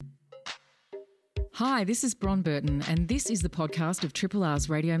Hi, this is Bron Burton, and this is the podcast of Triple R's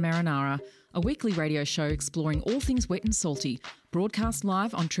Radio Marinara, a weekly radio show exploring all things wet and salty, broadcast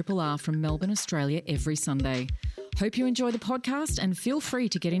live on Triple R from Melbourne, Australia, every Sunday. Hope you enjoy the podcast and feel free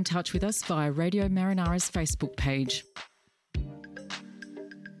to get in touch with us via Radio Marinara's Facebook page.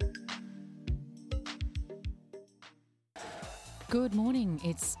 Good morning.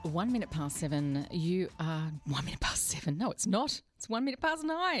 It's 1 minute past 7. You are 1 minute past 7. No, it's not. It's 1 minute past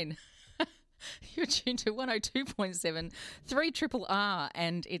 9. You're tuned to 102.7 3 Triple R,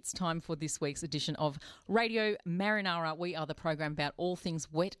 and it's time for this week's edition of Radio Marinara. We are the program about all things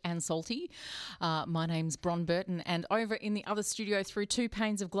wet and salty. My name's Bron Burton, and over in the other studio through two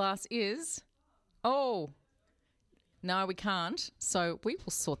panes of glass is... No, we can't. So we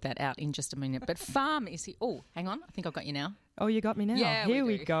will sort that out in just a minute. But Farm is here. Oh, hang on. I think I've got you now. Oh, you got me now? Yeah, Here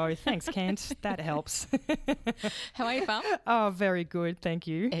we go. Thanks, Kent. That helps. How are you, Farm? Oh, very good. Thank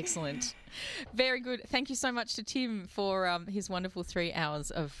you. Excellent. Very good. Thank you so much to Tim for his wonderful 3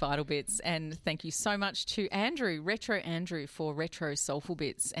 hours of Vital Bits. And thank you so much to Andrew, Retro Andrew, for Retro Soulful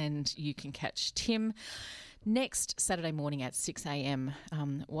Bits. And you can catch Tim next Saturday morning at 6 a.m.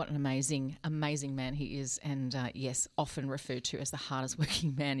 What an amazing, amazing man he is. And yes, often referred to as the hardest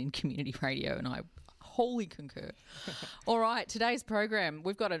working man in community radio. And I wholly concur. All right, today's program,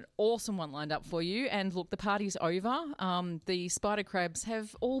 we've got an awesome one lined up for you. And look, the party's over. The spider crabs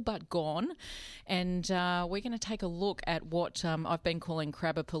have all but gone. And we're going to take a look at what I've been calling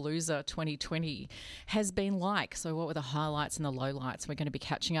Crabapalooza 2020 has been like. So what were the highlights and the lowlights? We're going to be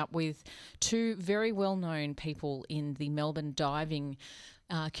catching up with two very well-known people in the Melbourne diving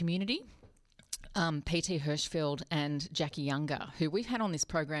community. P.T. Hirschfeld and Jackie Younger, who we've had on this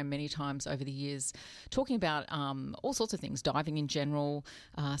program many times over the years, talking about all sorts of things, diving in general,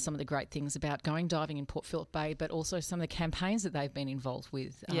 some of the great things about going diving in Port Phillip Bay, but also some of the campaigns that they've been involved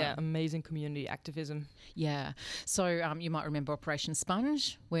with. Amazing community activism. Yeah. So you might remember Operation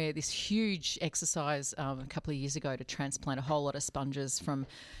Sponge, where this huge exercise a couple of years ago to transplant a whole lot of sponges from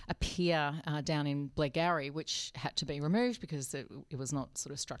a pier down in Blairgowrie, which had to be removed because it was not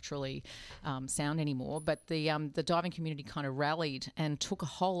sort of structurally sound anymore, but the diving community kind of rallied and took a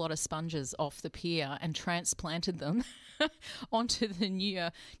whole lot of sponges off the pier and transplanted them onto the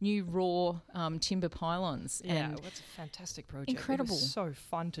new raw timber pylons. Yeah, and that's a fantastic project. Incredible. It was so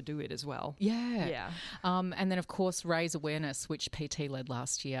fun to do it as well. Yeah. And then, of course, Raise Awareness, which PT led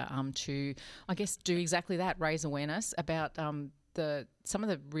last year to, I guess, do exactly that, raise awareness about some of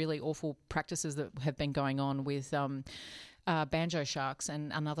the really awful practices that have been going on with banjo sharks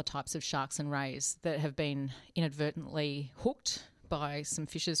and other types of sharks and rays that have been inadvertently hooked by some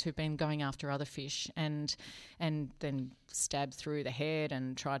fishers who've been going after other fish and then stabbed through the head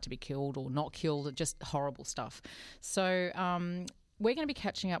and tried to be killed or not killed, just horrible stuff. So we're going to be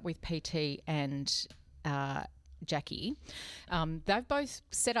catching up with PT and Jackie. They've both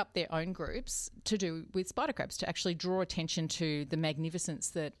set up their own groups to do with spider crabs, to actually draw attention to the magnificence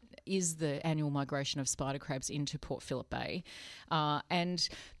that is the annual migration of spider crabs into Port Phillip Bay. And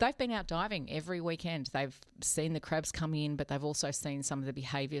they've been out diving every weekend. They've seen the crabs come in, but they've also seen some of the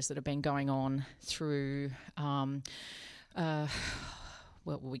behaviours that have been going on through what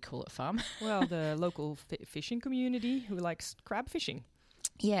will we call it, Farm? Well, the local fishing community who likes crab fishing.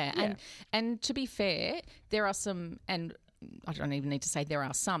 Yeah. And to be fair, there are some, and I don't even need to say there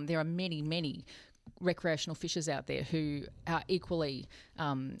are some, there are many, many recreational fishers out there who are equally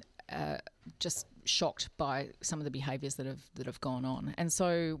just shocked by some of the behaviours that have gone on. And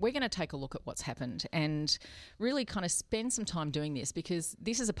so we're going to take a look at what's happened and really kind of spend some time doing this, because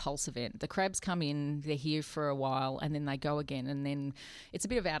this is a pulse event. The crabs come in, they're here for a while, and then they go again, and then it's a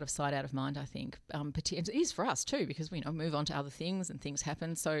bit of out of sight, out of mind, I think. It is for us too, because we move on to other things and things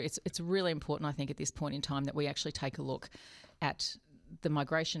happen. So it's really important, I think, at this point in time that we actually take a look at the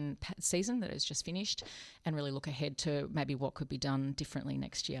migration season that has just finished and really look ahead to maybe what could be done differently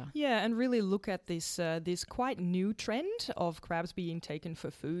next year. Yeah, and really look at this quite new trend of crabs being taken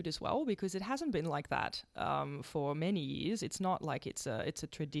for food as well, because it hasn't been like that for many years. It's not like it's a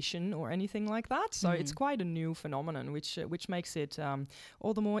tradition or anything like that. So it's quite a new phenomenon, which makes it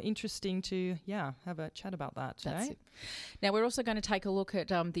all the more interesting to have a chat about that today. That's it. Now we're also going to take a look at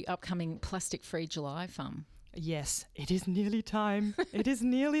the upcoming Plastic-Free July Farm. Yes, it is nearly time. It is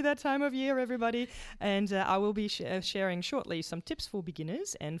nearly that time of year, everybody. And I will be sharing shortly some tips for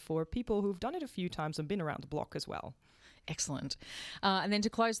beginners and for people who've done it a few times and been around the block as well. Excellent. And then to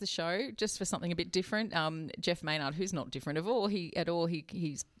close the show, just for something a bit different, Jeff Maynard, who's not different at all,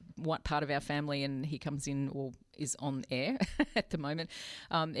 he's one part of our family, and he comes in, or is on air at the moment,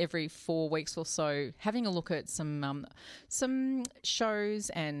 every 4 weeks or so, having a look at some shows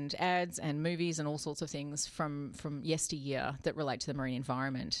and ads and movies and all sorts of things from yesteryear that relate to the marine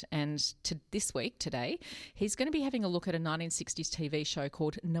environment. And this week, today, he's going to be having a look at a 1960s TV show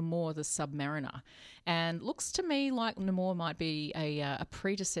called Namor the Submariner. And looks to me like Namor might be a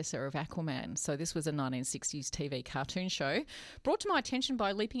predecessor of Aquaman. So this was a 1960s TV cartoon show brought to my attention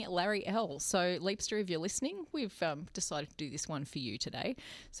by Leaping at Larry L. So Leapster, if you're listening, we've decided to do this one for you today.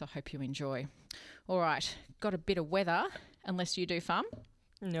 So I hope you enjoy. All right, got a bit of weather, unless you do, Fum?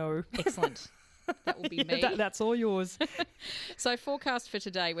 No. Excellent. That will be me. That's all yours. So forecast for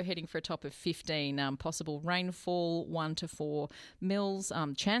today, we're heading for a top of 15. Possible rainfall 1 to 4 mils.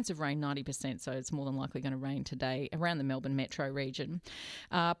 Chance of rain 90%, so it's more than likely going to rain today around the Melbourne metro region.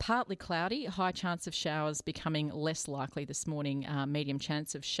 Partly cloudy, high chance of showers becoming less likely this morning. Medium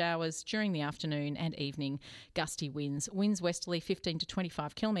chance of showers during the afternoon and evening. Gusty winds. Winds westerly 15 to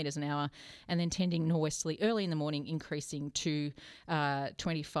 25 kilometres an hour, and then tending northwesterly early in the morning, increasing to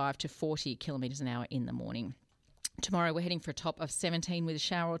 25 to 40 kilometres an hour in the morning. Tomorrow we're heading for a top of 17 with a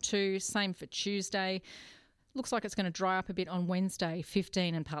shower or two. Same for Tuesday. Looks like it's going to dry up a bit on Wednesday,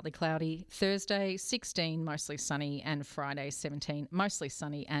 15 and partly cloudy. Thursday, 16, mostly sunny. And Friday, 17, mostly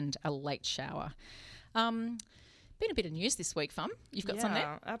sunny and a late shower. Been a bit of news this week, Fum. You've got some there?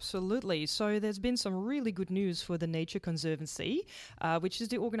 Yeah, absolutely. So there's been some really good news for the Nature Conservancy, which is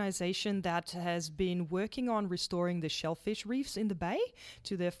the organisation that has been working on restoring the shellfish reefs in the bay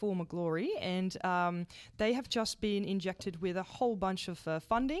to their former glory. And they have just been injected with a whole bunch of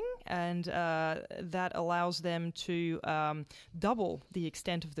funding, and that allows them to double the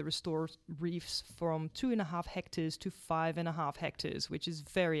extent of the restored reefs from 2.5 hectares to 5.5 hectares, which is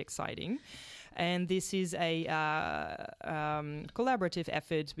very exciting. And this is a collaborative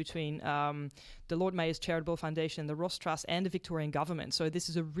effort between the Lord Mayor's Charitable Foundation, the Ross Trust, and the Victorian Government. So this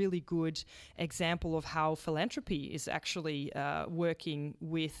is a really good example of how philanthropy is actually working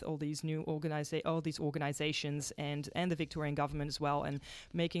with all these new organizations and the Victorian Government as well, and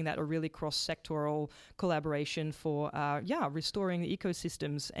making that a really cross-sectoral collaboration for restoring the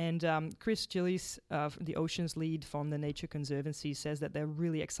ecosystems. And Chris Gillies, the Oceans lead from the Nature Conservancy, says that they're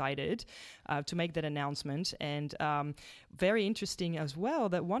really excited to make that announcement. And very interesting as well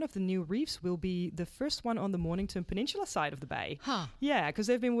that one of the new reefs will be the first one on the Mornington Peninsula side of the bay. Huh. Yeah, because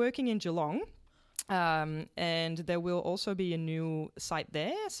they've been working in Geelong. And there will also be a new site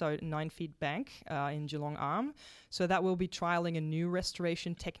there, so 9 feet bank in Geelong Arm. So that will be trialling a new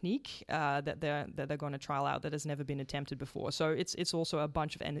restoration technique that they're going to trial out that has never been attempted before. So it's also a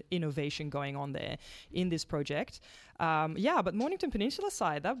bunch of innovation going on there in this project. But Mornington Peninsula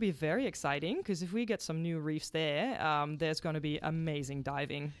side, that would be very exciting, because if we get some new reefs there, there's going to be amazing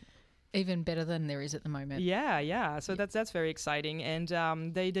diving. Even better than there is at the moment. Yeah. So that's very exciting.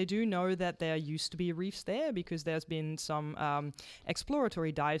 And they do know that there used to be reefs there, because there's been some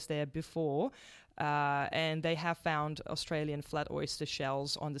exploratory dives there before. And they have found Australian flat oyster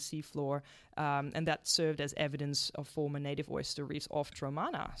shells on the seafloor, and that served as evidence of former native oyster reefs off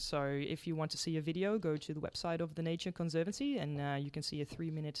Dromana. So if you want to see a video, go to the website of the Nature Conservancy, and you can see a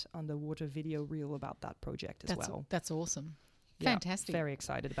 3-minute underwater video reel about that project as well. That's awesome. Yeah, fantastic. Very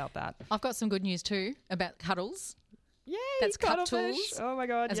excited about that. I've got some good news too about Cuddles. Yay, that's cuttlefish. Cuttles. Oh my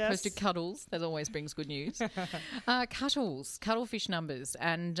God, as yes. opposed to Cuddles. That always brings good news. Cuttles, cuttlefish numbers,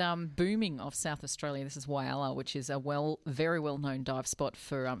 and booming off South Australia. This is Whyalla, which is a very well-known dive spot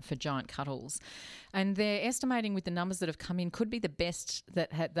for giant cuttles. And they're estimating with the numbers that have come in could be the best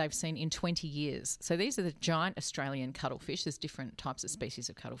that they've seen in 20 years. So these are the giant Australian cuttlefish. There's different types of species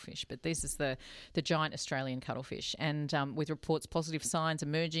of cuttlefish, but this is the giant Australian cuttlefish. And with reports positive signs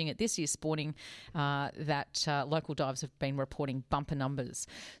emerging at this year's spawning, that local divers have been reporting bumper numbers.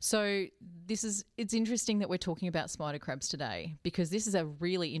 So it's interesting that we're talking about spider crabs today, because this is a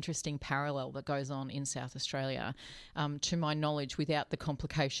really interesting parallel that goes on in South Australia, to my knowledge, without the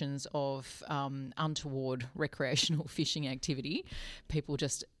complications of untoward recreational fishing activity. People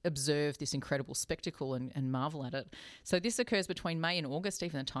just observe this incredible spectacle and marvel at it. So this occurs between May and August.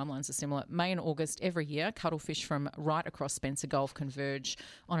 Even the timelines are similar. May and August every year, cuttlefish from right across Spencer Gulf converge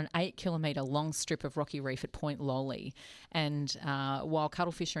on an 8-kilometre long strip of rocky reef at Point Lowly. And while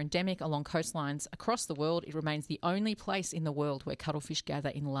cuttlefish are endemic along coastlines across the world, it remains the only place in the world where cuttlefish gather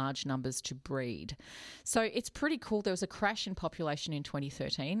in large numbers to breed. So it's pretty cool. There was a crash in population in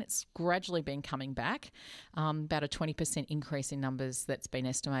 2013. It's gradually been coming back, about a 20% increase in numbers that's been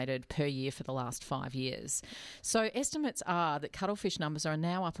estimated per year for the last 5 years. So estimates are that cuttlefish numbers are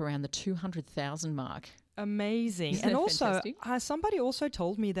now up around the 200,000 mark, Amazing. Isn't And that also, fantastic? somebody also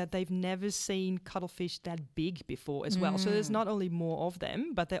told me that they've never seen cuttlefish that big before as well. So there's not only more of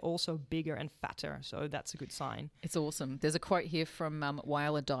them, but they're also bigger and fatter. So that's a good sign. It's awesome. There's a quote here from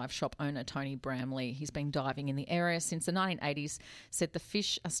Whaler Dive Shop owner Tony Bramley. He's been diving in the area since the 1980s, said the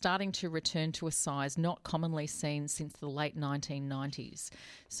fish are starting to return to a size not commonly seen since the late 1990s.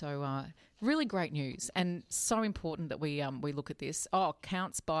 So really great news, and so important that we look at this.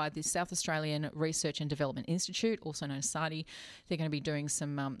 Counts by the South Australian Research and Development Institute, also known as SARDI. They're going to be doing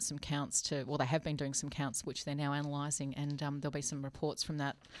some counts they have been doing some counts which they're now analysing, and there'll be some reports from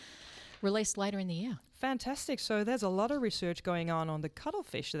that released later in the year. Fantastic. So there's a lot of research going on the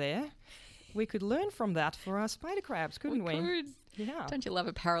cuttlefish there. We could learn from that for our spider crabs, couldn't we? Could. Yeah. Don't you love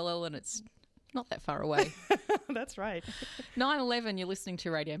a parallel, and it's not that far away. That's right. 9:11, you're listening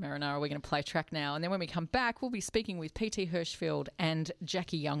to Radio Marinara. We're going to play track now. And then when we come back, we'll be speaking with PT Hirschfield and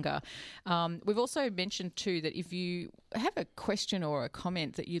Jackie Younger. We've also mentioned, too, that if you have a question or a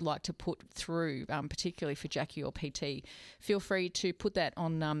comment that you'd like to put through, particularly for Jackie or PT, feel free to put that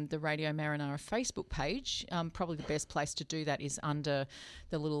on the Radio Marinara Facebook page. Probably the best place to do that is under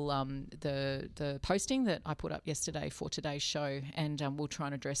the little the posting that I put up yesterday for today's show, and we'll try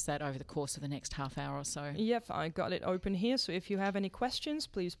and address that over the course of the next half hour or so. Yep, I got it open here. So if you have any questions,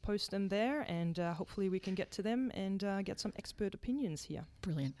 please post them there, and hopefully we can get to them and get some expert opinions here.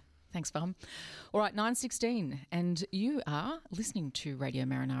 Brilliant. Thanks, Vam. All right, 9:16, and you are listening to Radio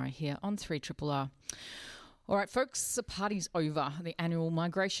Marinara here on 3RRR. All right, folks, the party's over. The annual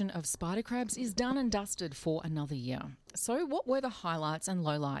migration of spider crabs is done and dusted for another year. So what were the highlights and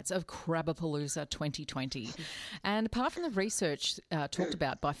lowlights of Crabapalooza 2020? And apart from the research talked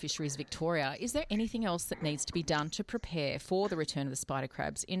about by Fisheries Victoria, is there anything else that needs to be done to prepare for the return of the spider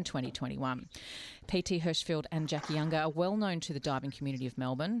crabs in 2021? PT Hirschfield and Jackie Younger are well known to the diving community of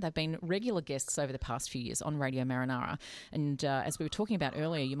Melbourne. They've been regular guests over the past few years on Radio Marinara. And as we were talking about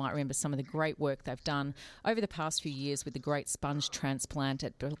earlier, you might remember some of the great work they've done over the past few years with the Great Sponge Transplant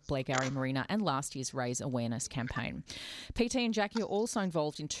at Blairgowrie Marina and last year's Raise Awareness campaign. PT and Jackie are also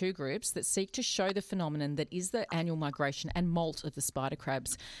involved in two groups that seek to show the phenomenon that is the annual migration and molt of the spider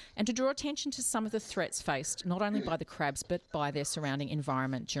crabs, and to draw attention to some of the threats faced not only by the crabs but by their surrounding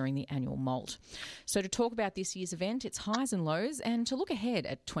environment during the annual molt. So to talk about this year's event, its highs and lows, and to look ahead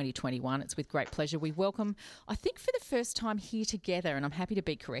at 2021, it's with great pleasure we welcome, I think for the first time here together, and I'm happy to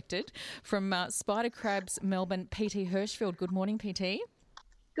be corrected, from Spider Crabs Melbourne, PT Hirschfield. Good morning, PT.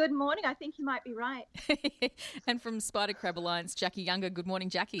 Good morning. I think you might be right. And from Spider Crab Alliance, Jackie Younger. Good morning,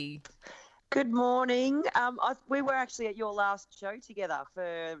 Jackie. Good morning. We were actually at your last show together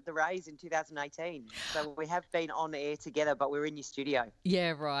for the Raise in 2018. So we have been on air together, but we're in your studio.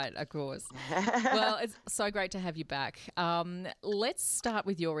 Yeah, right, of course. Well, it's so great to have you back. Let's start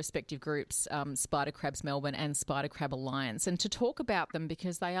with your respective groups, Spider Crabs Melbourne and Spider Crab Alliance, and to talk about them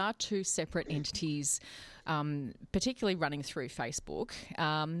because they are two separate entities, particularly running through Facebook.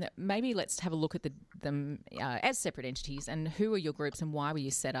 Maybe let's have a look at them as separate entities, and who are your groups and why were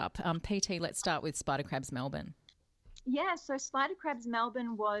you set up? PT, let's start with Spider Crabs Melbourne. Yeah, so Spider Crabs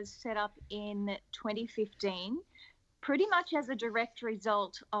Melbourne was set up in 2015, pretty much as a direct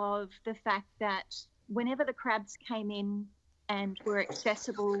result of the fact that whenever the crabs came in and were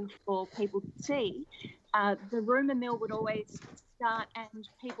accessible for people to see, the rumour mill would always start and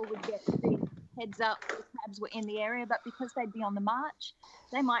people would get the heads up the crabs were in the area, but because they'd be on the march,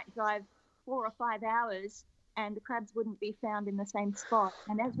 they might drive 4 or 5 hours and the crabs wouldn't be found in the same spot.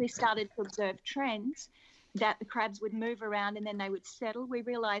 And as we started to observe trends that the crabs would move around and then they would settle, we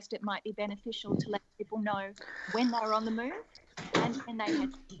realised it might be beneficial to let people know when they were on the move and when they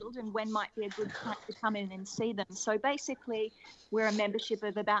had settled and when might be a good time to come in and see them. So basically, we're a membership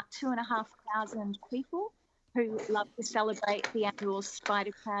of about 2,500 people who love to celebrate the annual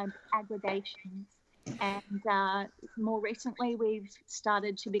spider crab aggregations. And more recently, we've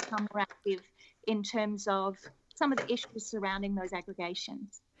started to become more active in terms of some of the issues surrounding those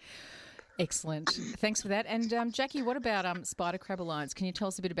aggregations. Excellent. Thanks for that. And Jackie, what about Spider Crab Alliance? Can you tell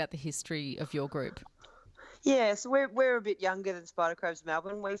us a bit about the history of your group? Yeah, so we're a bit younger than Spider Crabs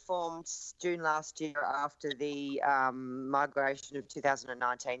Melbourne. We formed June last year after the migration of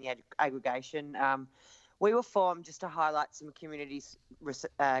 2019, the aggregation. We were formed just to highlight some communities'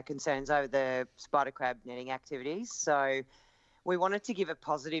 concerns over the spider crab netting activities. So we wanted to give a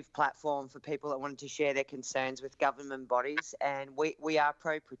positive platform for people that wanted to share their concerns with government bodies, and we are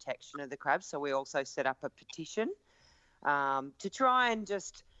pro-protection of the crabs, so we also set up a petition to try and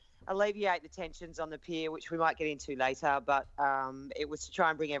just alleviate the tensions on the pier, which we might get into later, but it was to try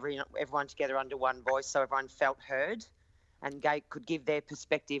and bring everyone together under one voice so everyone felt heard. and could give their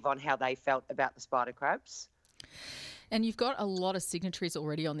perspective on how they felt about the spider crabs. And you've got a lot of signatories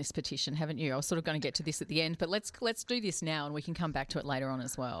already on this petition, haven't you? I was sort of going to get to this at the end, but let's do this now, and we can come back to it later on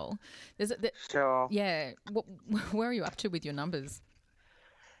as well. Sure. Yeah. Where are you up to with your numbers?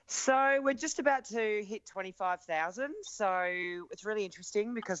 So we're just about to hit 25,000. So it's really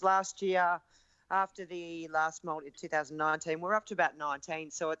interesting because last year, after the last molt in 2019, we're up to about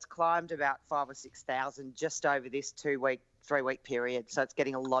 19. So it's climbed about 5,000 or 6,000 just over this 3-week period. So it's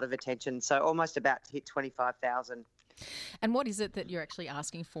getting a lot of attention. So almost about to hit 25,000. And what is it that you're actually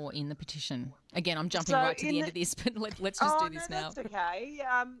asking for in the petition? Again, I'm jumping right to the end of this, but let's just do this now. That's okay.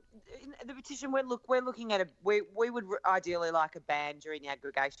 In the petition, we're looking at we would ideally like a ban during the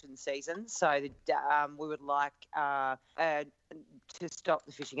aggregation season. So we would like to stop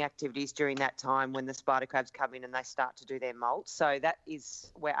the fishing activities during that time when the spider crabs come in and they start to do their molt. So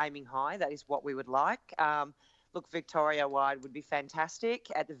we're aiming high. That is what we would like. Look, Victoria-wide would be fantastic.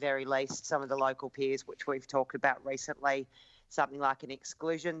 At the very least, some of the local piers, which we've talked about recently, something like an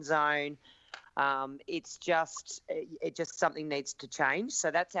exclusion zone. It just something needs to change. So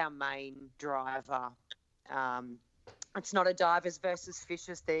that's our main driver. It's not a divers versus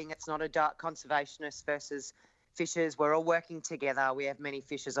fishers thing. It's not a conservationists versus fishers. We're all working together. We have many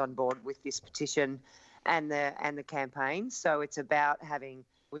fishers on board with this petition and the campaign. So it's about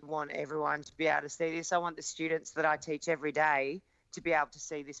we want everyone to be able to see this. I want the students that I teach every day to be able to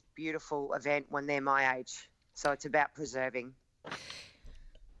see this beautiful event when they're my age. So it's about preserving.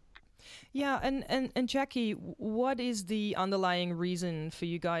 Yeah, and Jackie, what is the underlying reason for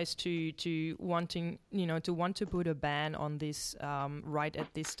you guys to want to put a ban on this right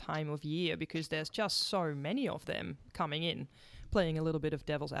at this time of year? Because there's just so many of them coming in. Playing a little bit of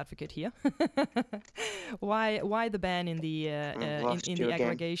devil's advocate here. Why the ban in the in the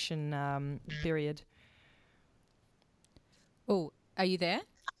aggregation period? Oh, are you there?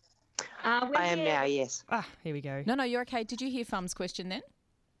 I am now, yes. Here we go. No, you're okay. Did you hear Fum's question then?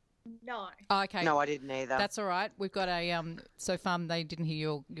 No. Oh, okay. No, I didn't either. That's all right. We've got so Fum, they didn't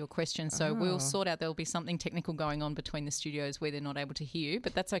hear your question, so we'll sort out. There'll be something technical going on between the studios where they're not able to hear you,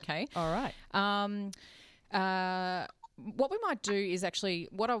 but that's okay. All right. What we might do is actually,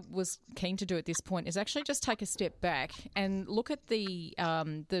 what I was keen to do at this point is actually just take a step back and look at the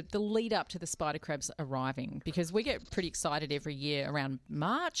lead up to the spider crabs arriving, because we get pretty excited every year around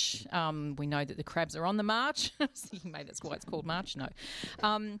March. We know that the crabs are on the march. Maybe that's why it's called March. No.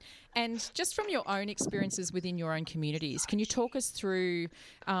 And just from your own experiences within your own communities, can you talk us through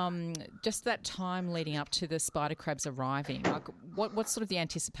just that time leading up to the spider crabs arriving? Like, what's sort of the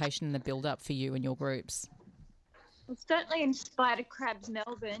anticipation and the build up for you and your groups? Well, certainly in Spider Crabs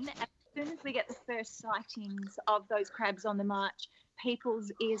Melbourne, as soon as we get the first sightings of those crabs on the march,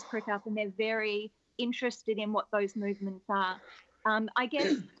 people's ears prick up and they're very interested in what those movements are. I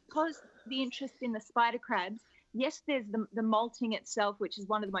guess because the interest in the spider crabs, yes, there's the molting itself, which is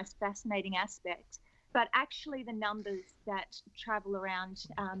one of the most fascinating aspects, but actually the numbers that travel around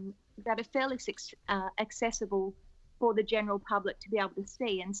that are fairly accessible for the general public to be able to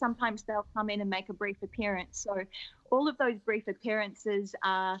see. And sometimes they'll come in and make a brief appearance. So all of those brief appearances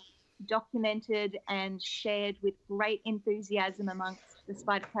are documented and shared with great enthusiasm amongst the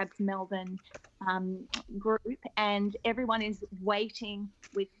Spider Crabs Melbourne group. And everyone is waiting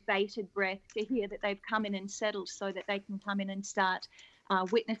with bated breath to hear that they've come in and settled so that they can come in and start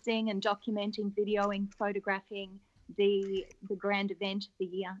witnessing and documenting, videoing, photographing the grand event of the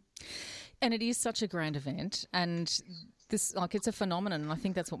year. And it is such a grand event, and this, it's a phenomenon, and I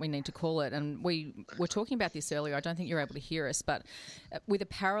think that's what we need to call it. And we were talking about this earlier. I don't think you're able to hear us, but with a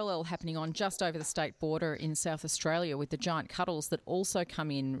parallel happening on just over the state border in South Australia with the giant cuttles that also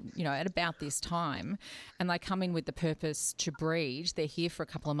come in, at about this time, and they come in with the purpose to breed. They're here for a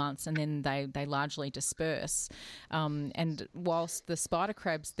couple of months, and then they largely disperse. And whilst the spider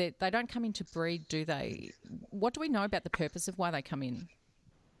crabs, they don't come in to breed, do they? What do we know about the purpose of why they come in?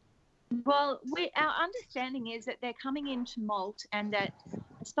 Well, our understanding is that they're coming in to molt, and that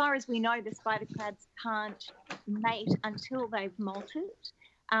as far as we know, the spider crabs can't mate until they've molted.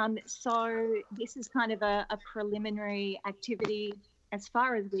 So this is kind of a preliminary activity as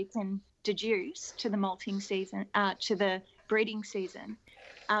far as we can deduce to the molting season, to the breeding season.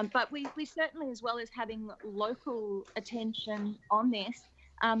 But we certainly, as well as having local attention on this,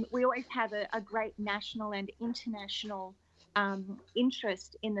 we always have a great national and international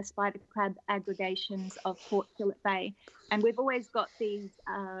interest in the spider crab aggregations of Port Phillip Bay. And we've always got these,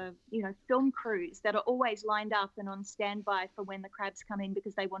 film crews that are always lined up and on standby for when the crabs come in,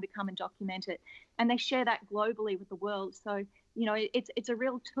 because they want to come and document it. And they share that globally with the world. So, it's a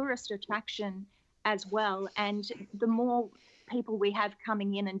real tourist attraction as well. And the more people we have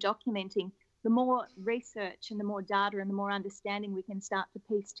coming in and documenting, the more research and the more data and the more understanding we can start to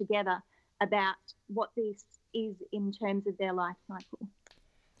piece together about what this is in terms of their life cycle.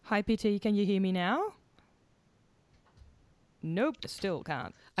 Hi, PT, can you hear me now? Nope, still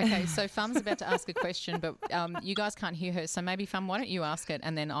can't. Okay, so Fam's about to ask a question, but you guys can't hear her. So maybe, Fam, why don't you ask it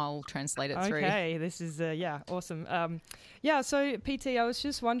and then I'll translate it through. Okay, this is, awesome. So PT, I was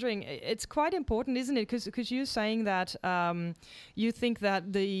just wondering, it's quite important, isn't it? Because you're saying that you think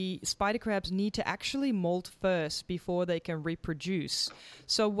that the spider crabs need to actually molt first before they can reproduce.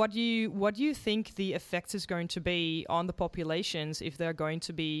 So what do you think the effect is going to be on the populations if they're going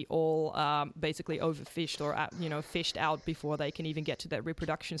to be all basically overfished or fished out before they can even get to that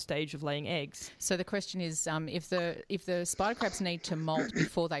reproduction stage of laying eggs? So the question is, if the spider crabs need to molt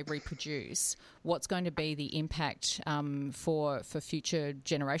before they reproduce, what's going to be the impact for future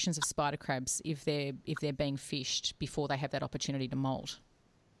generations of spider crabs if they're being fished before they have that opportunity to molt?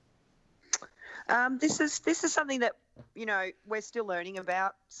 This is something that we're still learning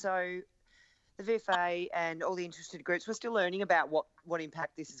about. So the VFA and all the interested groups, we're still learning about what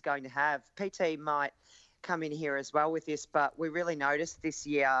impact this is going to have. PT might come in here as well with this, but we really noticed this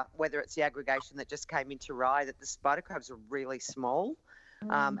year, whether it's the aggregation that just came into Rye, that the spider crabs are really small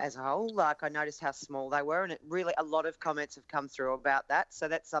as a whole. Like, I noticed how small they were, and a lot of comments have come through about that. So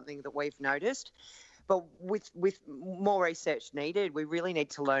that's something that we've noticed. But with more research needed, we really need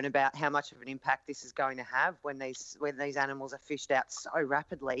to learn about how much of an impact this is going to have when these animals are fished out so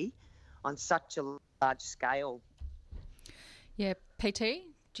rapidly on such a large scale. Yeah, PT,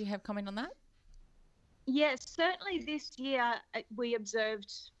 do you have comment on that? Yes, certainly this year we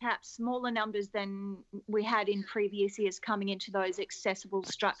observed perhaps smaller numbers than we had in previous years coming into those accessible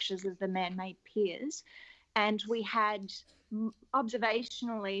structures of the man-made piers. And we had,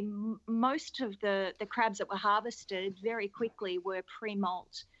 observationally, most of the crabs that were harvested very quickly were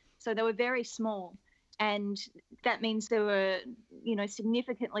pre-molt. So they were very small. And that means there were,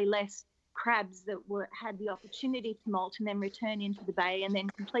 significantly less crabs that had the opportunity to molt and then return into the bay and then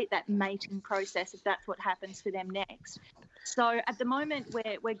complete that mating process if that's what happens for them next. So at the moment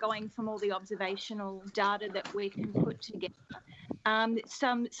we're going from all the observational data that we can put together.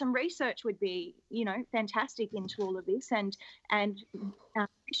 Some research would be, fantastic into all of this, and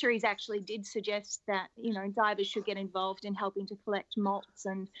fisheries actually did suggest that, divers should get involved in helping to collect molts,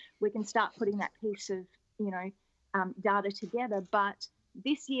 and we can start putting that piece of, data together. But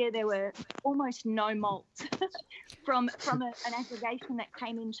this year there were almost no molts from an aggregation that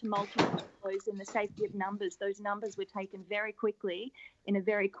came into molting those in the safety of numbers. Those numbers were taken very quickly in a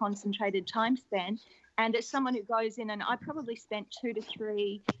very concentrated time span. And as someone who goes in, and I probably spent 2 to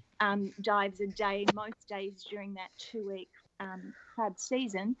 3 dives a day, most days during that 2-week crab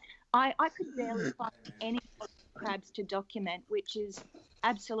season, I could barely find any crabs to document, which is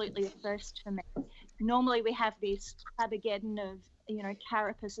absolutely a first for me. Normally we have this crabageddon of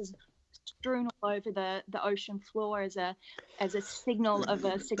carapaces strewn all over the ocean floor as a signal of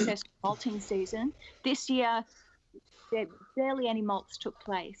a successful molting season. This year, there barely any molts took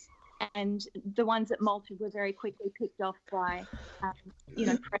place, and the ones that molted were very quickly picked off by,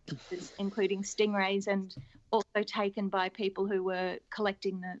 predators, including stingrays, and also taken by people who were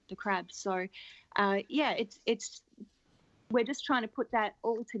collecting the crabs. So, it's we're just trying to put that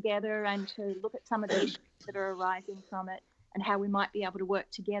all together and to look at some of the issues that are arising from it, and how we might be able to work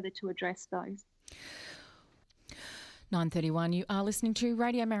together to address those. 9:31, you are listening to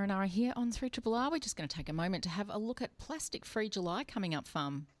Radio Marinara here on 3RRR. We're just going to take a moment to have a look at Plastic Free July coming up,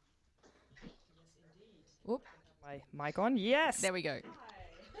 Fam. Yes, indeed. Whoop. My mic on? Yes. There we go.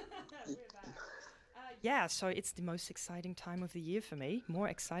 So it's the most exciting time of the year for me, more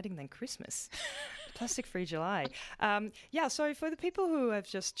exciting than Christmas. Plastic Free July. So for the people who have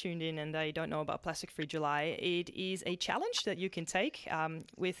just tuned in and they don't know about Plastic Free July, it is a challenge that you can take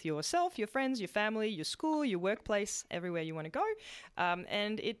with yourself, your friends, your family, your school, your workplace, everywhere you want to go.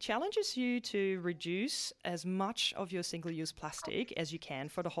 And it challenges you to reduce as much of your single-use plastic as you can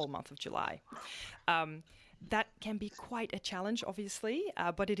for the whole month of July. That can be quite a challenge, obviously,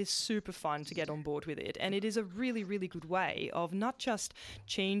 but it is super fun to get on board with it. And it is a really, really good way of not just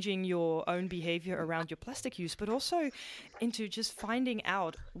changing your own behavior around your plastic use, but also into just finding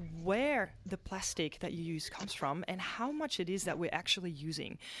out where the plastic that you use comes from and how much it is that we're actually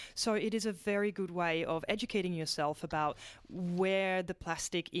using. So it is a very good way of educating yourself about where the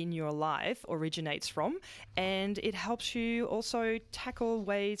plastic in your life originates from. And it helps you also tackle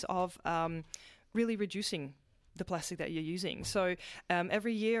ways of really reducing the plastic that you're using. So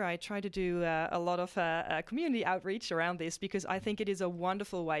every year I try to do a lot of community outreach around this, because I think it is a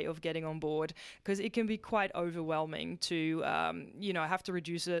wonderful way of getting on board, because it can be quite overwhelming to have to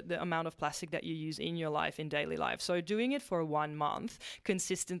reduce the amount of plastic that you use in your life, in daily life. So doing it for 1 month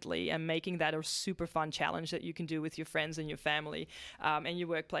consistently and making that a super fun challenge that you can do with your friends and your family and your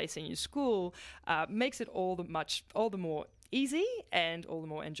workplace and your school makes it all the more easy and all the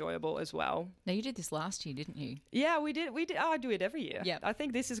more enjoyable as well. Now, you did this last year, didn't you? Yeah, we did. I do it every year. Yeah. I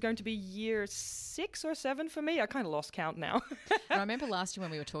think this is going to be year 6 or 7 for me. I kind of lost count now. And I remember last year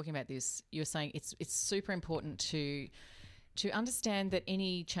when we were talking about this, you were saying it's super important to understand that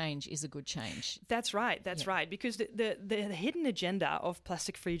any change is a good change. That's right. That's right. Because the hidden agenda of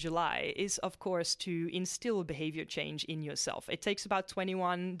Plastic Free July is, of course, to instill behavior change in yourself. It takes about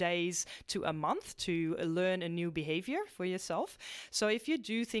 21 days to a month to learn a new behavior for yourself. So if you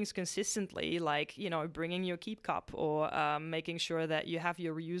do things consistently, like, bringing your keep cup or making sure that you have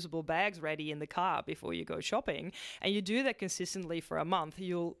your reusable bags ready in the car before you go shopping, and you do that consistently for a month,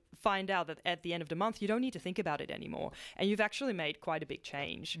 you'll find out that at the end of the month, you don't need to think about it anymore. And you've actually made quite a big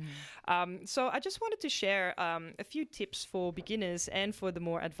change. So I just wanted to share a few tips for beginners and for the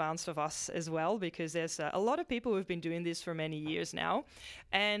more advanced of us as well, because there's a lot of people who've been doing this for many years now.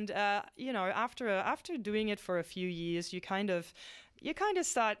 And, after doing it for a few years, you kind of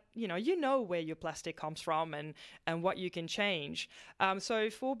start, where your plastic comes from and what you can change. So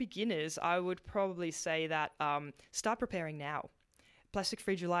for beginners, I would probably say that start preparing now. Plastic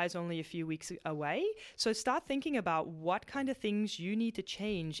Free July is only a few weeks away. So start thinking about what kind of things you need to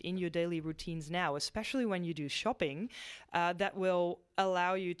change in your daily routines now, especially when you do shopping, that will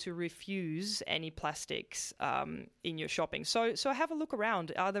allow you to refuse any plastics in your shopping. So have a look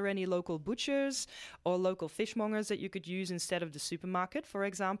around. Are there any local butchers or local fishmongers that you could use instead of the supermarket, for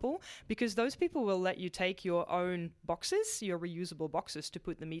example? Because those people will let you take your own boxes, your reusable boxes, to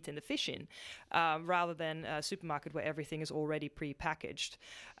put the meat and the fish in, rather than a supermarket where everything is already pre-packaged.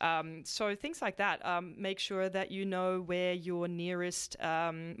 So things like that. Make sure that you know where your nearest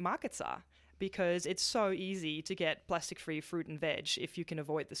markets are, because it's so easy to get plastic-free fruit and veg if you can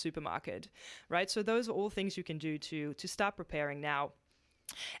avoid the supermarket, right? So those are all things you can do to start preparing now.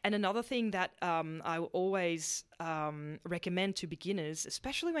 And another thing that I always recommend to beginners,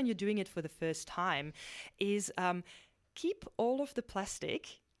 especially when you're doing it for the first time, is keep all of the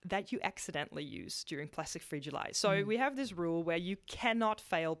plastic that you accidentally use during Plastic Free July. So we have this rule where you cannot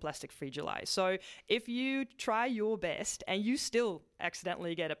fail Plastic Free July. So if you try your best and you still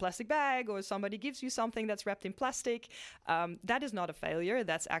accidentally get a plastic bag, or somebody gives you something that's wrapped in plastic, that is not a failure.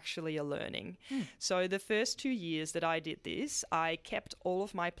 That's actually a learning. So the first 2 years that I did this, I kept all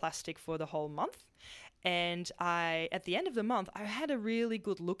of my plastic for the whole month. And at the end of the month, I had a really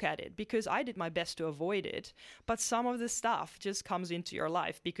good look at it, because I did my best to avoid it. But some of the stuff just comes into your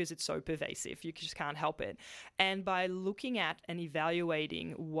life because it's so pervasive. You just can't help it. And by looking at and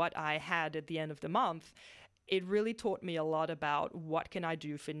evaluating what I had at the end of the month, it really taught me a lot about what can I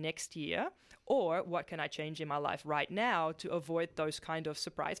do for next year, or what can I change in my life right now to avoid those kind of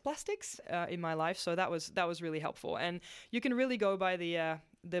surprise plastics in my life. So that was really helpful. And you can really go by the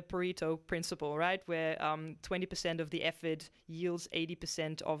Pareto principle, right? Where 20% of the effort yields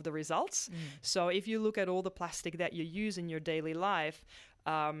 80% of the results. So if you look at all the plastic that you use in your daily life,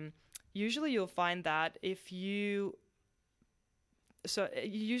 usually you'll find that you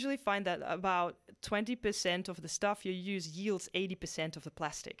usually find that about 20% of the stuff you use yields 80% of the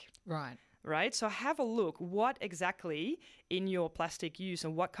plastic. Right? So have a look what exactly in your plastic use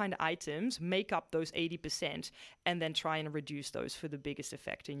and what kind of items make up those 80%, and then try and reduce those for the biggest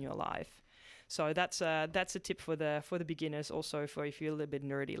effect in your life. So that's a tip for the beginners, also for if you're a little bit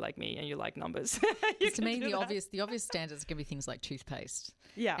nerdy like me and you like numbers. To me, the obvious standards are going to be things like toothpaste.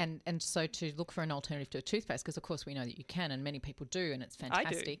 Yeah. And so to look for an alternative to a toothpaste, because of course we know that you can, and many people do, and it's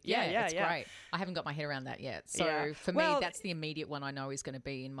fantastic. I do. Yeah, it's great. I haven't got my head around that yet. So for me, that's the immediate one I know is going to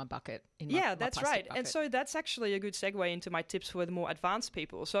be in my bucket. That's right. Bucket. And so that's actually a good segue into my tips for the more advanced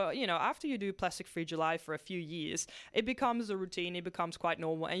people. So, after you do Plastic Free July for a few years, it becomes a routine, it becomes quite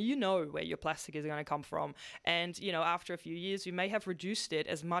normal, and you know where your plastic is going to come from. And, after a few years, you may have reduced it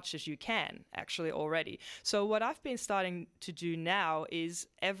as much as you can actually already. So what I've been starting to do now is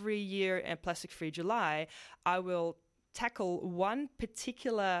every year in Plastic Free July, I will tackle one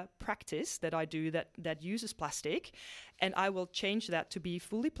particular practice that I do that uses plastic, and I will change that to be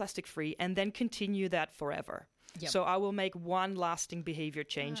fully plastic free and then continue that forever. Yep. So I will make one lasting behavior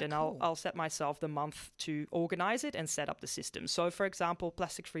change, and cool. I'll set myself the month to organize it and set up the system. So for example,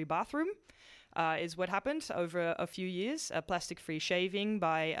 plastic free bathroom. is what happened over a few years. Plastic-free shaving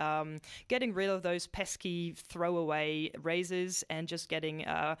by getting rid of those pesky throwaway razors and just getting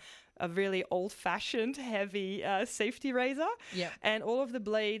a really old-fashioned, heavy safety razor. Yeah. And all of the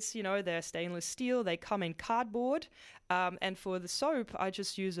blades, they're stainless steel. They come in cardboard. And for the soap, I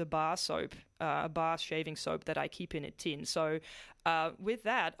just use a bar soap, a bar shaving soap that I keep in a tin. So with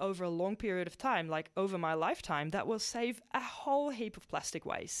that, over a long period of time, like over my lifetime, that will save a whole heap of plastic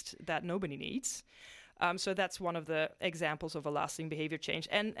waste that nobody needs. So that's one of the examples of a lasting behavior change.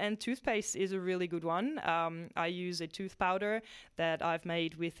 And toothpaste is a really good one. I use a tooth powder that I've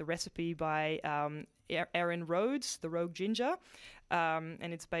made with a recipe by Erin Rhodes, the Rogue Ginger.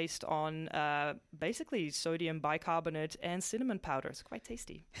 And it's based on basically sodium bicarbonate and cinnamon powder. It's quite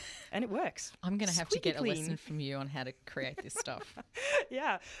tasty. And it works. I'm going to have to get a lesson from you on how to create this stuff.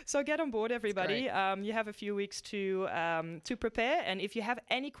 Yeah. So get on board, everybody. You have a few weeks to prepare. And if you have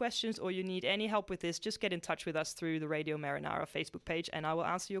any questions or you need any help with this, just get in touch with us through the Radio Marinara Facebook page, and I will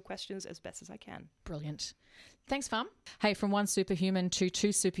answer your questions as best as I can. Brilliant. Thanks, Farm. Hey, from one superhuman to two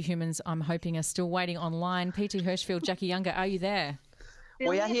superhumans I'm hoping are still waiting online. PT Hirschfield, Jackie Younger, are you there?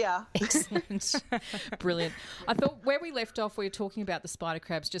 We are here. Excellent. Brilliant. I thought where we left off, we were talking about the spider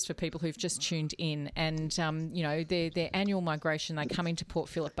crabs, just for people who've just tuned in. And, their annual migration, they come into Port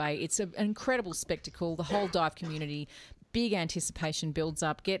Phillip Bay. It's an incredible spectacle. The whole dive community, big anticipation builds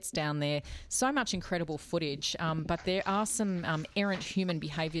up, gets down there. So much incredible footage. But there are some errant human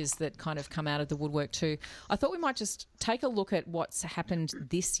behaviours that kind of come out of the woodwork too. I thought we might just take a look at what's happened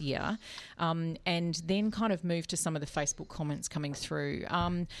this year and then kind of move to some of the Facebook comments coming through.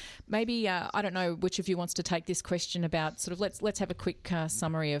 Maybe, I don't know which of you wants to take this question about sort of let's have a quick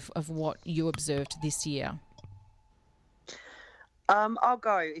summary of what you observed this year. I'll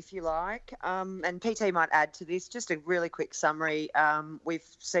go if you like, and PT might add to this. Just a really quick summary. We've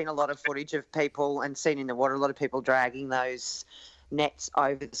seen a lot of footage of people and seen in the water a lot of people dragging those nets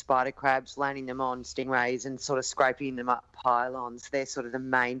over the spider crabs, landing them on stingrays and sort of scraping them up pylons. They're sort of the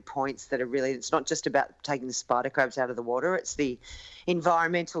main points that are really, it's not just about taking the spider crabs out of the water, it's the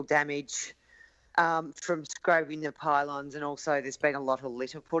environmental damage from scraping the pylons, and also there's been a lot of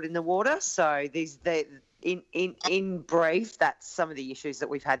litter put in the water. So in brief, that's some of the issues that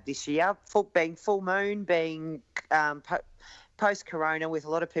we've had this year. Being full moon, being post-corona with a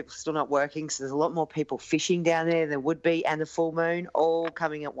lot of people still not working, so there's a lot more people fishing down there than would be, and the full moon all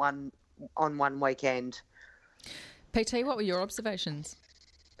coming at one weekend. PT, what were your observations?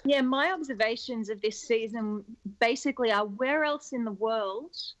 Yeah, my observations of this season basically are, where else in the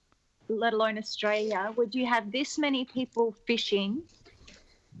world, let alone Australia, would you have this many people fishing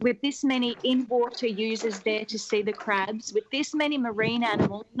with this many in-water users there to see the crabs, with this many marine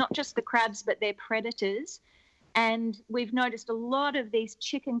animals, not just the crabs but their predators. And we've noticed a lot of these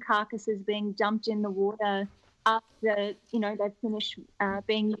chicken carcasses being dumped in the water after, they've finished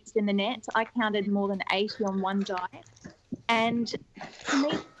being used in the nets. I counted more than 80 on one dive. And to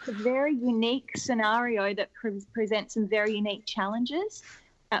me, it's a very unique scenario that presents some very unique challenges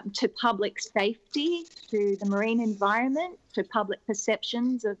to public safety, to the marine environment, to public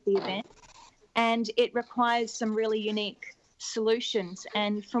perceptions of the event. And it requires some really unique solutions.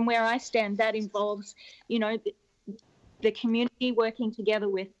 And from where I stand, that involves, the community working together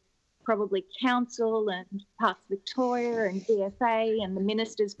with probably council and Parks Victoria and DFA and the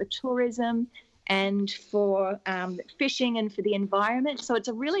ministers for tourism and for fishing and for the environment. So it's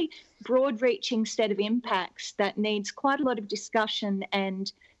a really broad-reaching set of impacts that needs quite a lot of discussion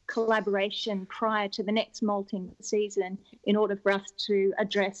and collaboration prior to the next molting season in order for us to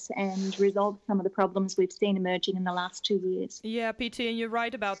address and resolve some of the problems we've seen emerging in the last 2 years. Yeah, PT, and you're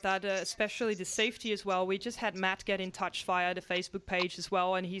right about that, especially the safety as well. We just had Matt get in touch via the Facebook page as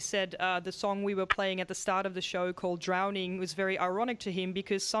well, and he said the song we were playing at the start of the show called Drowning was very ironic to him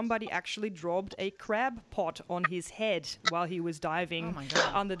because somebody actually dropped a crab pot on his head while he was diving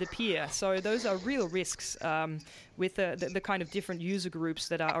under the pier. So those are real risks with the kind of different user groups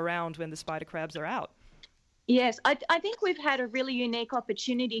that are around when the spider crabs are out. Yes, I think we've had a really unique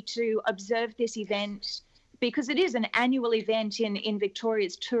opportunity to observe this event because it is an annual event in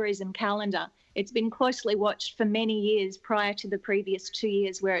Victoria's tourism calendar. It's been closely watched for many years prior to the previous 2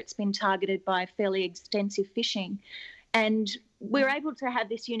 years where it's been targeted by fairly extensive fishing. And we're able to have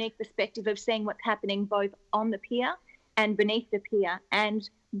this unique perspective of seeing what's happening both on the pier and beneath the pier. And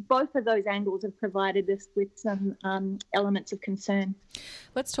both of those angles have provided us with some elements of concern.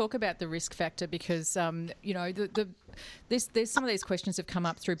 Let's talk about the risk factor because, the there's some of these questions have come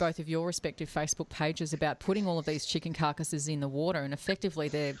up through both of your respective Facebook pages about putting all of these chicken carcasses in the water, and effectively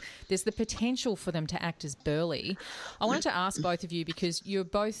there's the potential for them to act as burley. I wanted to ask both of you, because you're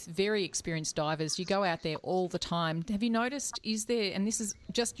both very experienced divers, you go out there all the time. Have you noticed, is there, and this is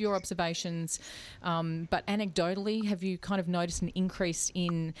just your observations, but anecdotally, have you kind of noticed an increase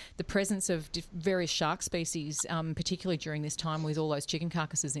in the presence of various shark species, particularly during this time with all those chicken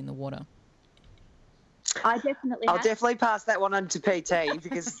carcasses in the water? I definitely I'll have. definitely pass that one on to PT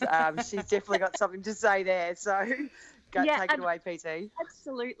because she's definitely got something to say there. So take it away, PT.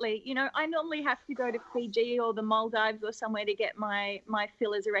 Absolutely. You know, I normally have to go to Fiji or the Maldives or somewhere to get my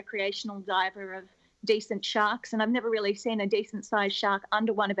fill as a recreational diver of decent sharks, and I've never really seen a decent-sized shark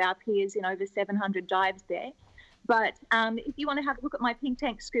under one of our piers in over 700 dives there. But if you want to have a look at my Pink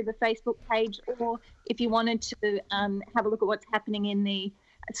Tank Scuba Facebook page, or if you wanted to have a look at what's happening in the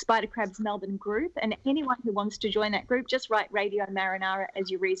Spider Crabs Melbourne group, and anyone who wants to join that group, just write Radio Marinara as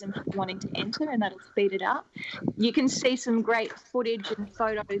your reason for wanting to enter, and that'll speed it up. You can see some great footage and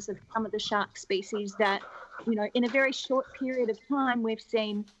photos of some of the shark species that, you know, in a very short period of time, we've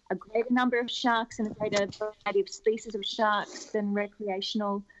seen a greater number of sharks and a greater variety of species of sharks than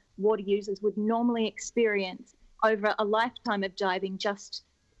recreational water users would normally experience over a lifetime of diving, just,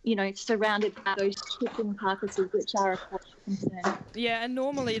 you know, surrounded by those chicken carcasses, which are a concern. Yeah, and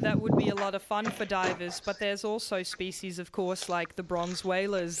normally that would be a lot of fun for divers, but there's also species, of course, like the bronze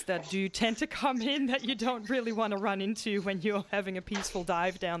whalers that do tend to come in that you don't really want to run into when you're having a peaceful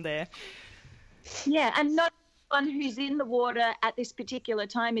dive down there. Yeah, and not everyone who's in the water at this particular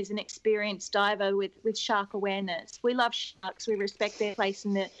time is an experienced diver with shark awareness. We love sharks, we respect their place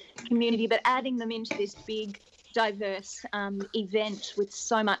in the community, but adding them into this big, diverse event with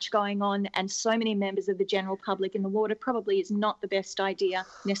so much going on and so many members of the general public in the water probably is not the best idea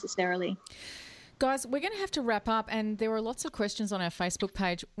necessarily. Guys, we're going to have to wrap up, and there are lots of questions on our Facebook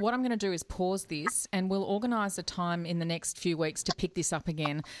page. What I'm going to do is pause this, and we'll organise a time in the next few weeks to pick this up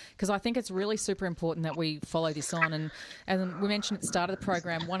again, because I think it's really super important that we follow this on. And we mentioned at the start of the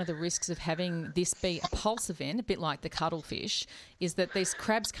program, one of the risks of having this be a pulse event, a bit like the cuttlefish, is that these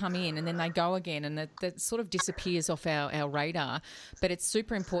crabs come in and then they go again, and that sort of disappears off our radar. But it's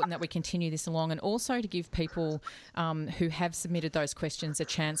super important that we continue this along, and also to give people who have submitted those questions a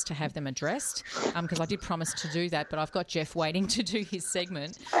chance to have them addressed. Because I did promise to do that, but I've got Jeff waiting to do his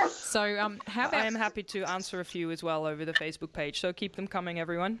segment. So how about... I am happy to answer a few as well over the Facebook page, so keep them coming,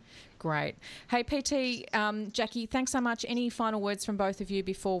 everyone. Great. Hey, PT, Jackie, thanks so much. Any final words from both of you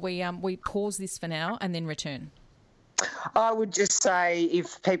before we pause this for now and then return? I would just say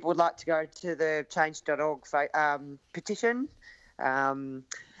if people would like to go to the change.org petition,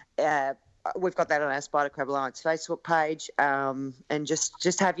 we've got that on our Spider Crab Alliance Facebook page, and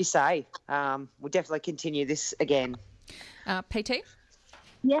just have your say. We'll definitely continue this again. PT?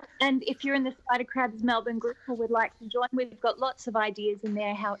 Yeah, and if you're in the Spider Crabs Melbourne group or would like to join, we've got lots of ideas in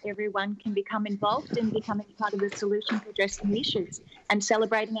there how everyone can become involved and becoming part of the solution for addressing the issues and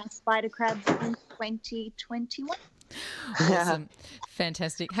celebrating our spider crabs in 2021. Awesome.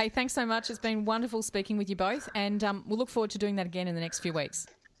 Fantastic. Hey, thanks so much. It's been wonderful speaking with you both, and we'll look forward to doing that again in the next few weeks.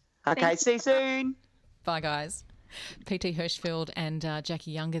 Okay, see you soon. Bye, guys. PT Hirschfield and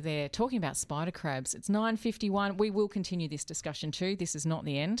Jackie Younger there talking about spider crabs. It's 9:51. We will continue this discussion too. This is not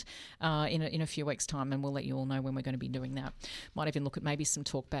the end in a few weeks' time, and we'll let you all know when we're going to be doing that. Might even look at maybe some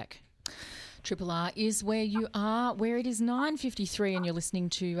talk back. Triple R is where you are, where it is 9:53, and you're listening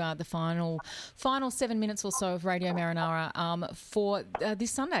to the final 7 minutes or so of Radio Marinara for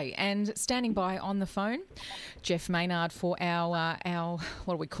this Sunday. And standing by on the phone, Jeff Maynard for our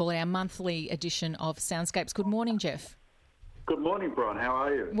what do we call it, our monthly edition of Soundscapes. Good morning, Jeff. Good morning, Bron. How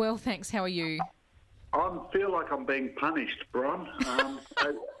are you? Well, thanks. How are you? I feel like I'm being punished, Bron.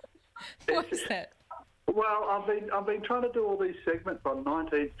 What is that? Well, I've been trying to do all these segments on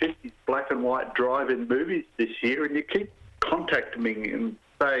 1950s black and white drive-in movies this year, and you keep contacting me and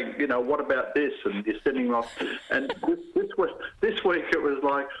saying, you know, what about this? And you're sending me off. And this week it was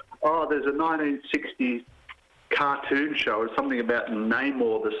like, oh, there's a 1960s cartoon show or something about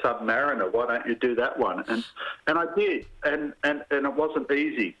Namor the Submariner. Why don't you do that one? And I did, and it wasn't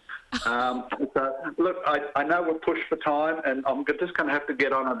easy. So, look, I know we're pushed for time, and I'm just going to have to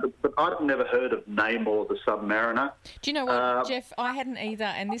get on it, but I've never heard of Namor the Submariner. Do you know what, Jeff? I hadn't either,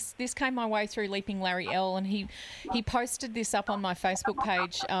 and this came my way through Leaping Larry L, and he posted this up on my Facebook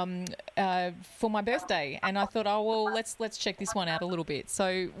page for my birthday, and I thought, oh well, let's check this one out a little bit.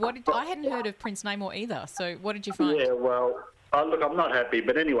 So I hadn't heard of Prince Namor either. So what did you find? Yeah, well, Oh, look, I'm not happy,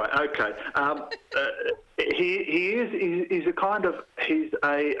 but anyway, okay. He's a kind of, he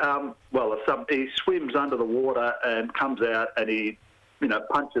swims under the water and comes out and he,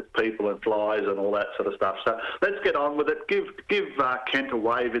 punches people and flies and all that sort of stuff. So let's get on with it. Give Kent a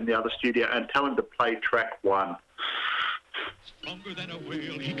wave in the other studio and tell him to play track 1. Stronger than a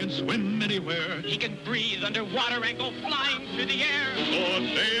whale, he can swim anywhere. He can breathe underwater and go flying through the air. For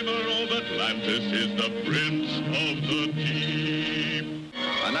Namor of Atlantis is the prince of the deep.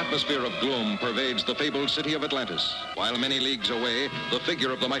 An atmosphere of gloom pervades the fabled city of Atlantis. While many leagues away, the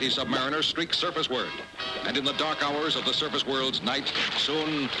figure of the mighty submariner streaks surfaceward. And in the dark hours of the surface world's night,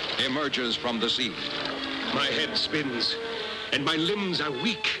 soon emerges from the sea. My head spins, and my limbs are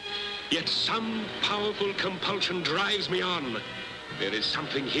weak. Yet some powerful compulsion drives me on. There is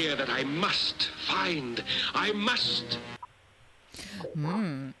something here that I must find. I must.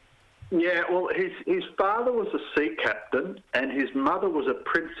 Yeah, well, his father was a sea captain and his mother was a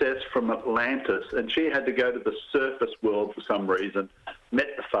princess from Atlantis, and she had to go to the surface world for some reason.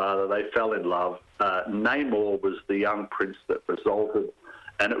 Met the father, they fell in love. Namor was the young prince that resulted,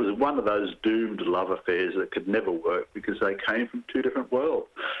 and it was one of those doomed love affairs that could never work because they came from two different worlds.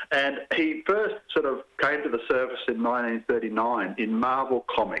 And he first sort of came to the surface in 1939 in Marvel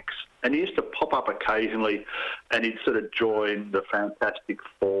Comics. And he used to pop up occasionally and he'd sort of join the Fantastic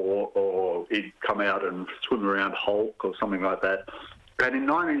Four, or he'd come out and swim around Hulk or something like that. And in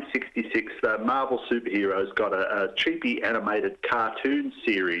 1966, Marvel Superheroes got a cheapy animated cartoon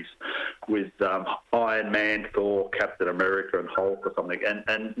series with Iron Man, Thor, Captain America and Hulk or something.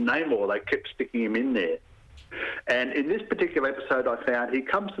 And Namor, they kept sticking him in there. And in this particular episode I found, he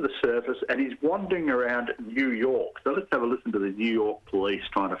comes to the surface and he's wandering around New York. So let's have a listen to the New York police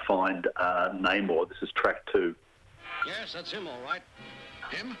trying to find Namor. This is track 2. Yes, that's him, all right.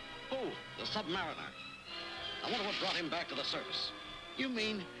 Him? Who? The Submariner. I wonder what brought him back to the surface. You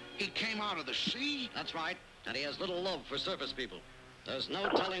mean he came out of the sea? That's right, and he has little love for surface people. There's no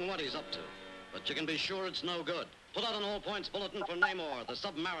telling what he's up to, but you can be sure it's no good. Put out an all-points bulletin for Namor, the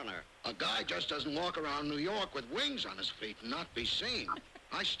Submariner. A guy just doesn't walk around New York with wings on his feet and not be seen.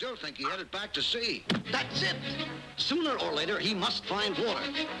 I still think he headed back to sea. That's it! Sooner or later, he must find water.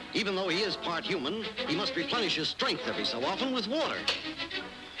 Even though he is part human, he must replenish his strength every so often with water.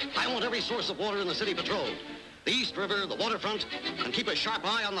 I want every source of water in the city patrolled. The East River, the waterfront, and keep a sharp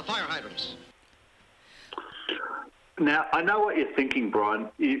eye on the fire hydrants. Now, I know what you're thinking, Brian.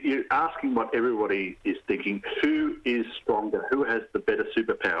 You're asking what everybody is thinking. Who is stronger? Who has the better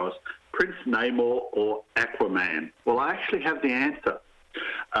superpowers? Prince Namor or Aquaman? Well, I actually have the answer.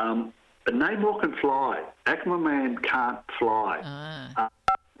 Namor can fly. Aquaman can't fly.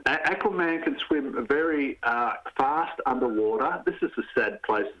 Aquaman can swim very fast underwater. This is the sad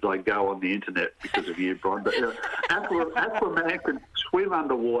places I go on the internet because of you, Brian. But Aquaman can swim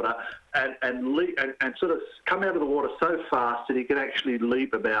underwater and sort of come out of the water so fast that he can actually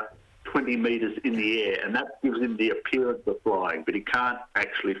leap about 20 metres in the air, and that gives him the appearance of flying, but he can't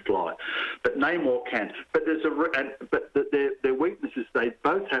actually fly. But Namor can. But their weakness is they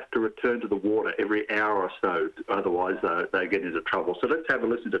both have to return to the water every hour or so, otherwise they get into trouble. So let's have a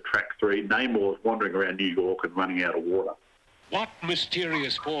listen to track 3. Namor's wandering around New York and running out of water. What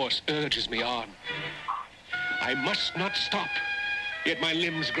mysterious force urges me on? I must not stop, yet my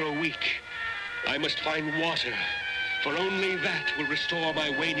limbs grow weak. I must find water, for only that will restore my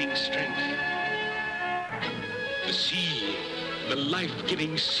waning strength. The sea, the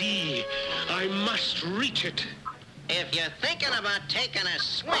life-giving sea, I must reach it. If you're thinking about taking a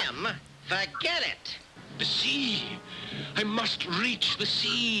swim, forget it. The sea, I must reach the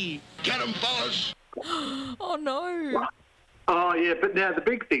sea. Get him, fellas. Oh, no. Oh, yeah, but now the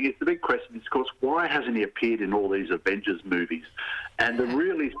big question is, of course, why hasn't he appeared in all these Avengers movies? And the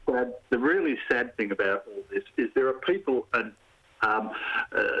really sad thing about all this is there are people in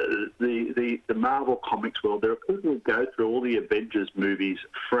the Marvel Comics world, there are people who go through all the Avengers movies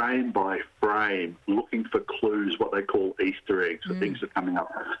frame by frame looking for clues, what they call Easter eggs, for things that are coming up.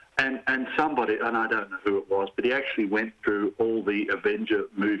 And somebody, and I don't know who it was, but he actually went through all the Avenger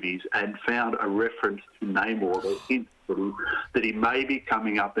movies and found a reference to Namor that hints that he may be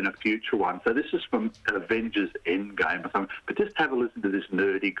coming up in a future one. So this is from Avengers Endgame or something. But just have a listen to this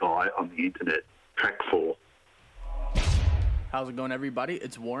nerdy guy on the internet. Track 4. How's it going, everybody?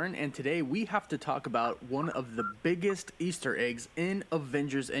 It's Warren, and today we have to talk about one of the biggest Easter eggs in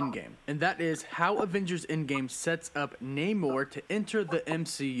Avengers Endgame, and that is how Avengers Endgame sets up Namor to enter the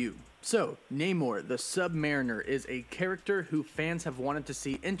MCU. So, Namor, the Submariner, is a character who fans have wanted to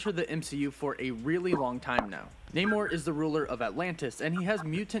see enter the MCU for a really long time now. Namor is the ruler of Atlantis, and he has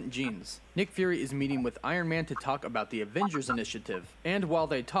mutant genes. Nick Fury is meeting with Iron Man to talk about the Avengers Initiative. And while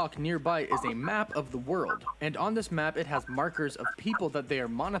they talk, nearby is a map of the world. And on this map, it has markers of people that they are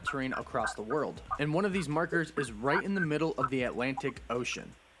monitoring across the world. And one of these markers is right in the middle of the Atlantic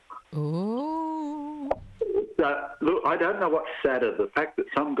Ocean. Ooh. Look, I don't know what's sadder, the fact that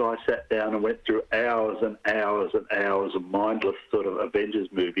some guy sat down and went through hours and hours and hours of mindless sort of Avengers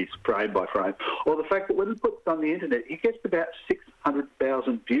movies, frame by frame, or the fact that when he puts it on the internet, he gets about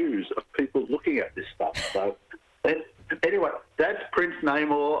 600,000 views of people looking at this stuff. So, anyway, that's Prince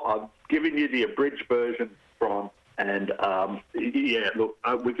Namor. I've given you the abridged version from, and look,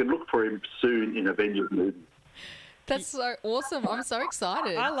 we can look for him soon in Avengers movies. That's so awesome. I'm so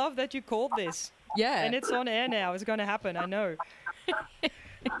excited. I love that you called this. Yeah. And it's on air now. It's going to happen. I know.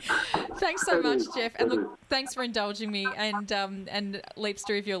 Thanks so much, Jeff. And look, thanks for indulging me. And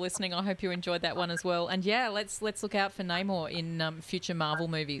Leapster, if you're listening, I hope you enjoyed that one as well. And yeah, let's look out for Namor in future Marvel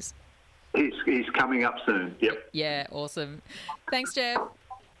movies. He's coming up soon. Yep. Yeah, awesome. Thanks, Jeff.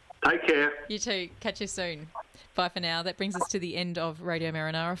 Take care. You too. Catch you soon. Bye for now. That brings us to the end of Radio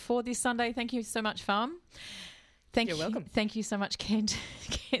Marinara for this Sunday. Thank you so much, Farm. You're welcome. Thank you so much, Kent.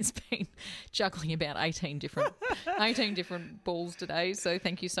 Kent's been juggling about 18 different balls today, so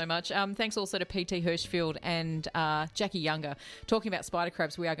thank you so much. Thanks also to PT Hirschfield and Jackie Younger. Talking about spider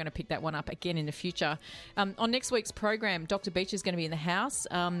crabs, we are going to pick that one up again in the future. On next week's program, Dr. Beach is going to be in the house,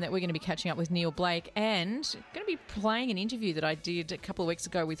 that we're going to be catching up with Neil Blake, and going to be playing an interview that I did a couple of weeks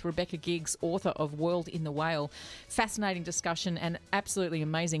ago with Rebecca Giggs, author of World in the Whale. Fascinating discussion and absolutely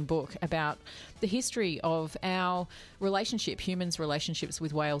amazing book about the history of our humans' relationships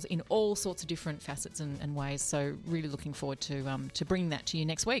with whales in all sorts of different facets and ways. So really looking forward to bringing that to you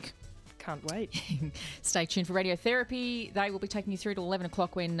next week. Can't wait. Stay tuned for Radiotherapy. They will be taking you through to 11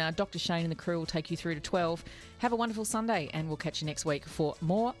 o'clock when Dr. Shane and the crew will take you through to 12. Have a wonderful Sunday, and we'll catch you next week for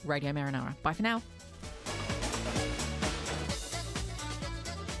more Radio Marinara. Bye for now.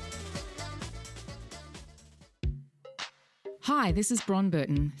 Hi, this is Bron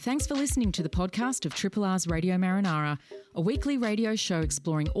Burton. Thanks for listening to the podcast of Triple R's Radio Marinara, a weekly radio show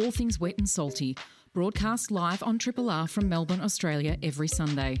exploring all things wet and salty, broadcast live on Triple R from Melbourne, Australia every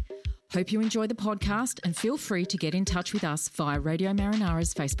Sunday. Hope you enjoy the podcast and feel free to get in touch with us via Radio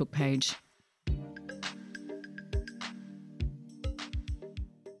Marinara's Facebook page.